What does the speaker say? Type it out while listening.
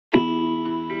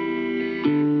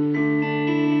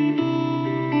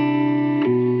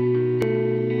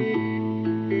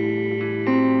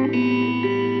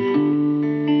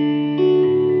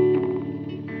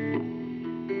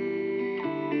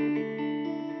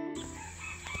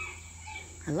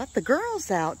I let the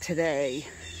girls out today.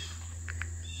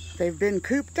 They've been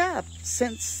cooped up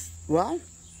since, well,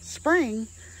 spring.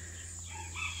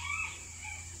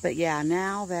 But yeah,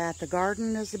 now that the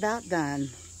garden is about done,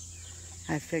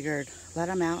 I figured let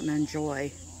them out and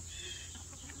enjoy.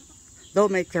 They'll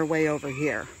make their way over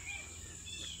here.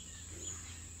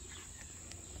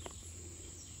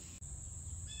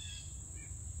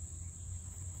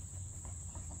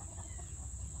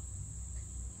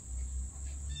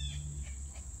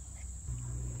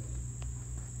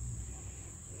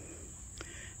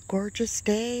 Gorgeous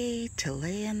day to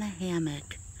lay in the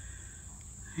hammock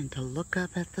and to look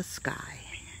up at the sky.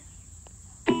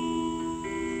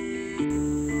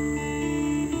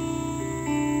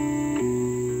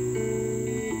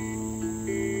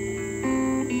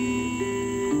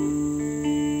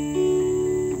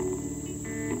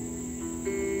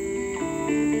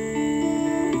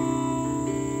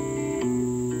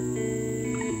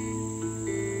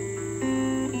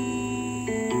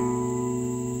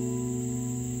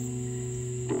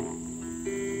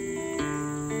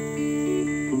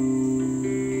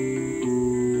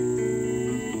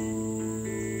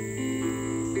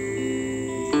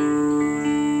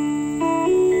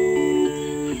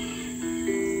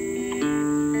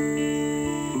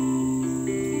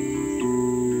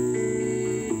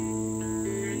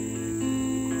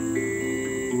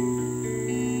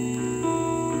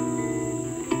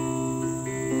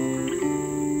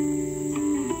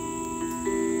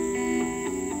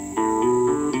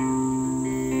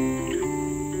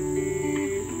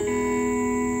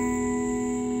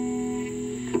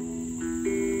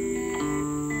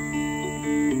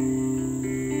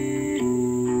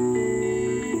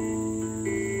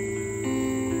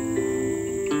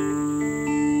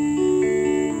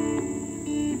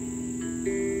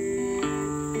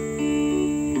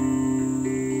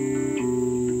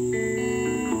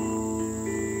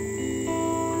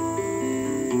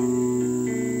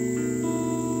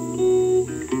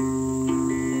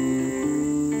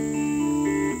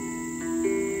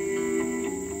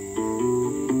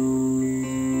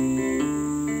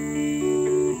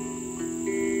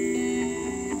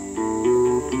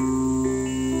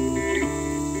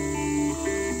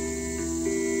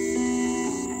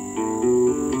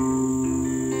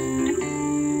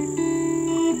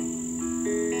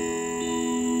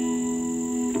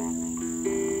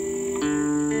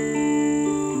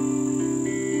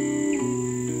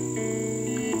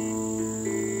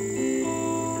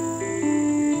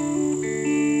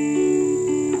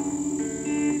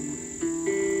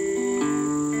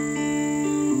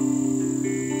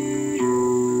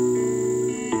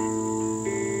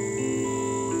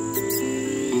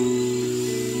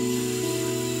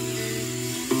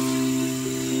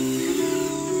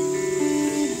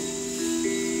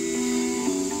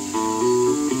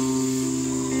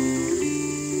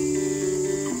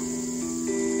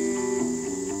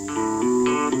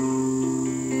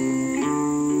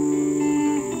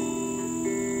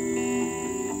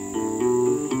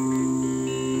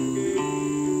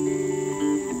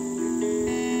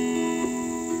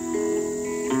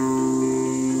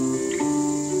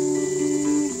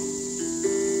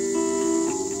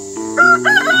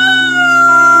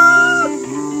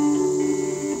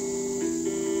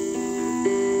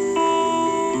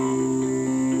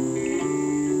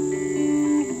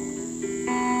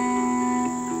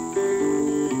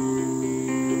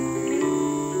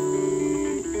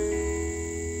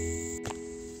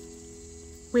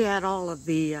 We had all of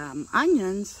the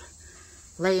onions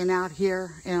laying out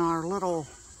here in our little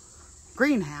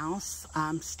greenhouse.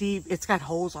 Steve, it's got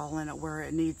holes all in it where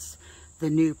it needs the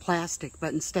new plastic,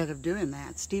 but instead of doing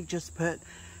that, Steve just put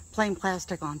plain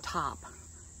plastic on top,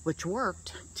 which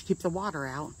worked to keep the water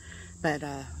out, but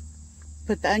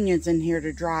put the onions in here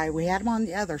to dry. We had them on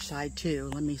the other side too.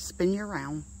 Let me spin you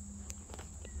around.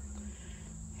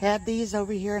 Had these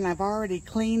over here, and I've already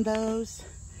cleaned those.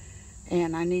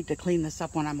 And I need to clean this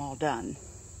up when I'm all done.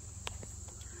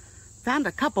 Found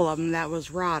a couple of them that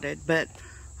was rotted, but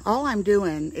all I'm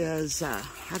doing is, I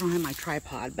don't have my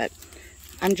tripod, but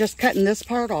I'm just cutting this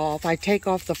part off. I take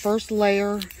off the first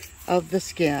layer of the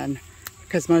skin,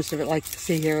 because most of it, like you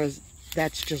see here, is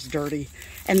that's just dirty.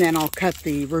 And then I'll cut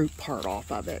the root part off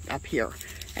of it up here,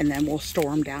 and then we'll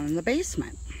store them down in the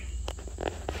basement.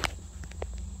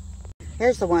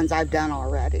 Here's the ones I've done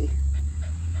already.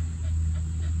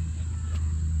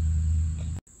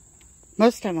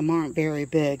 Most of them aren't very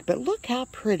big, but look how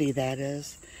pretty that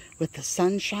is with the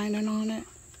sun shining on it.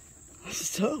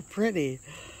 So pretty.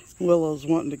 Willow's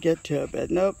wanting to get to it,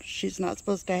 but nope, she's not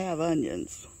supposed to have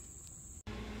onions.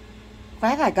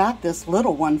 Glad I got this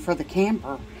little one for the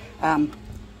camper.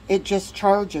 it just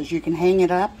charges. You can hang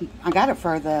it up. I got it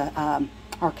for the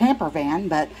our camper van,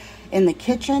 but in the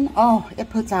kitchen, oh, it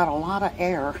puts out a lot of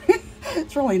air.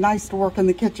 It's really nice to work in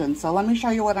the kitchen. So let me show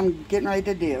you what I'm getting ready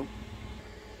to do.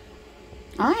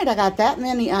 All right, I got that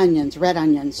many onions, red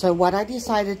onions. So what I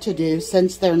decided to do,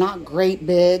 since they're not great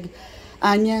big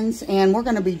onions, and we're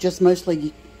going to be just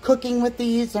mostly cooking with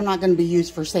these, they're not going to be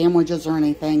used for sandwiches or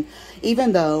anything,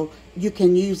 even though you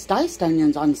can use diced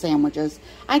onions on sandwiches.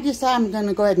 I decided I'm going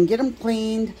to go ahead and get them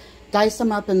cleaned, dice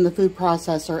them up in the food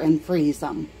processor, and freeze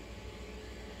them.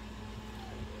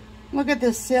 Look at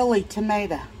this silly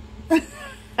tomato.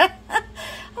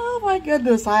 Oh my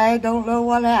goodness, I don't know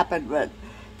what happened, but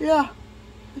yeah,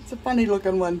 it's a funny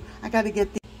looking one. I got to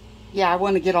get the, yeah, I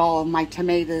want to get all of my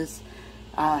tomatoes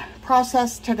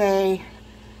processed today.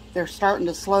 They're starting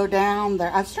to slow down.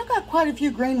 I've still got quite a few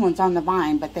green ones on the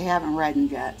vine, but they haven't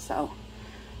reddened yet. So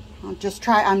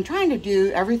I'm trying to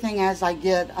do everything as I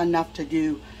get enough to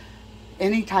do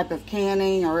any type of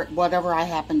canning or whatever I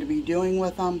happen to be doing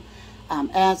with them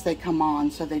as they come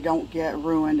on, so they don't get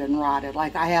ruined and rotted.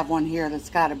 Like I have one here that's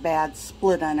got a bad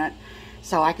split in it,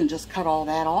 so I can just cut all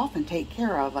that off and take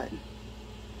care of it.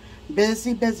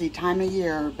 Busy, busy time of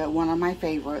year, but one of my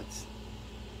favorites.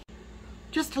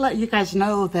 Just to let you guys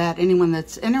know that anyone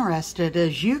that's interested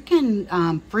is you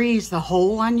can freeze the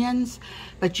whole onions,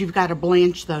 but you've got to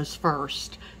blanch those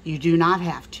first. You do not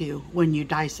have to when you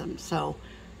dice them. So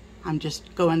I'm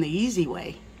just going the easy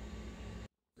way.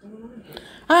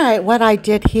 All right, what I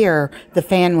did here, the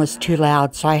fan was too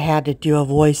loud, so I had to do a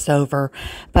voiceover.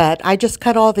 But I just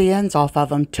cut all the ends off of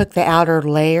them, took the outer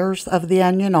layers of the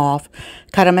onion off,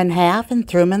 cut them in half, and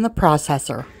threw them in the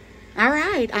processor. All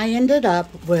right, I ended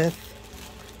up with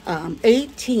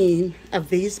 18 of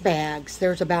these bags.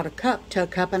 There's about a cup to a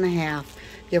cup and a half,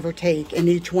 give or take, in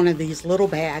each one of these little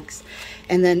bags.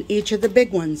 And then each of the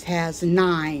big ones has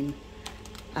 9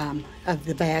 of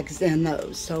the bags in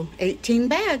those. So 18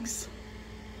 bags.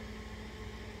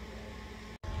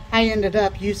 I ended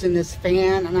up using this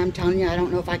fan, and I'm telling you, I don't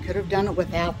know if I could have done it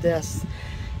without this.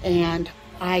 And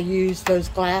I use those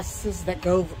glasses that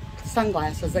go,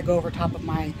 sunglasses that go over top of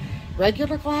my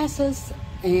regular glasses,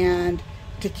 and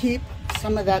to keep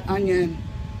some of that onion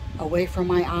away from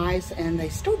my eyes. And they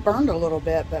still burned a little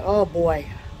bit, but oh boy,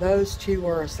 those two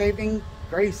were a saving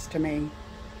grace to me.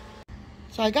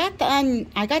 So I got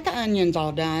the onions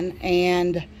all done,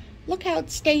 and look how it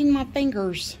stained my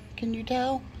fingers. Can you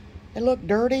tell? They look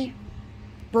dirty,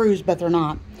 bruised, but they're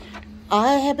not.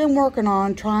 I have been working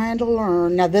on trying to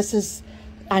learn. Now this is,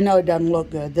 I know it doesn't look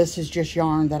good. This is just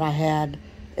yarn that I had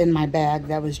in my bag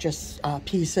that was just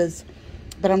pieces.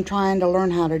 But I'm trying to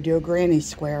learn how to do a granny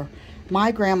square.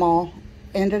 My grandma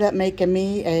ended up making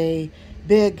me a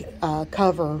big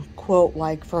cover quilt,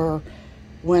 like for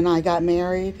when I got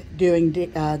married, doing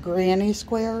granny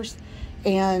squares.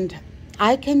 And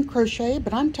I can crochet,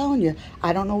 but I'm telling you,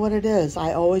 I don't know what it is.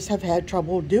 I always have had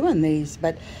trouble doing these,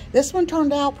 but this one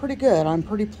turned out pretty good. I'm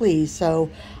pretty pleased. So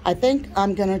I think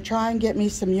I'm gonna try and get me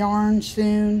some yarn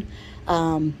soon.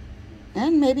 And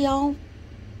maybe I'll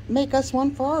make us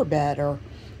one for our bed, or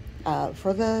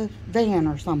for the van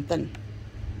or something.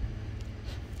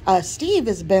 Steve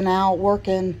has been out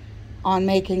working on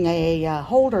making a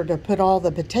holder to put all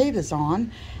the potatoes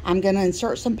on. I'm going to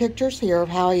insert some pictures here of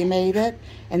how he made it,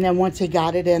 and then once he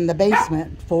got it in the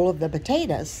basement full of the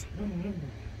potatoes.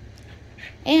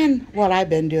 And what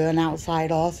I've been doing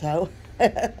outside also.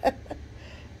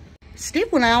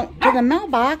 Steve went out to the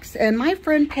mailbox, and my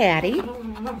friend Patty,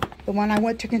 the one I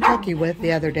went to Kentucky with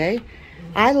the other day,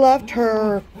 I loved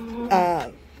her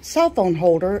cell phone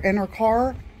holder in her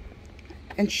car,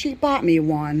 and she bought me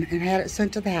one and had it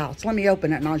sent to the house. Let me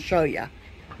open it and I'll show you.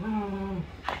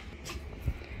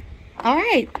 All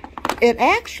right, it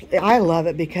actually, I love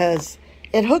it because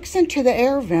it hooks into the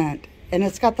air vent, and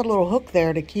it's got the little hook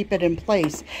there to keep it in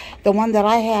place. The one that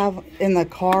I have in the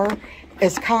car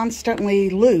is constantly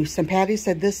loose, and Patty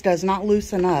said this does not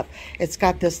loosen up. It's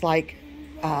got this like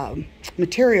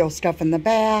material stuff in the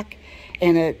back,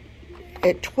 and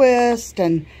it twists,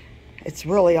 and it's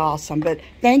really awesome. But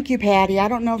thank you, Patty. I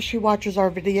don't know if she watches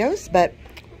our videos, but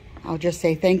I'll just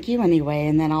say thank you anyway,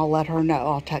 and then I'll let her know.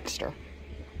 I'll text her.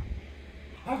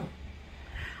 All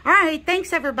right,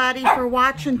 thanks everybody for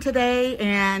watching today,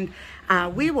 and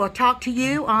we will talk to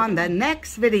you on the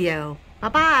next video.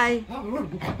 Bye-bye.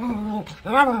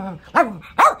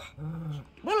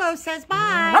 Willow says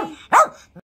bye.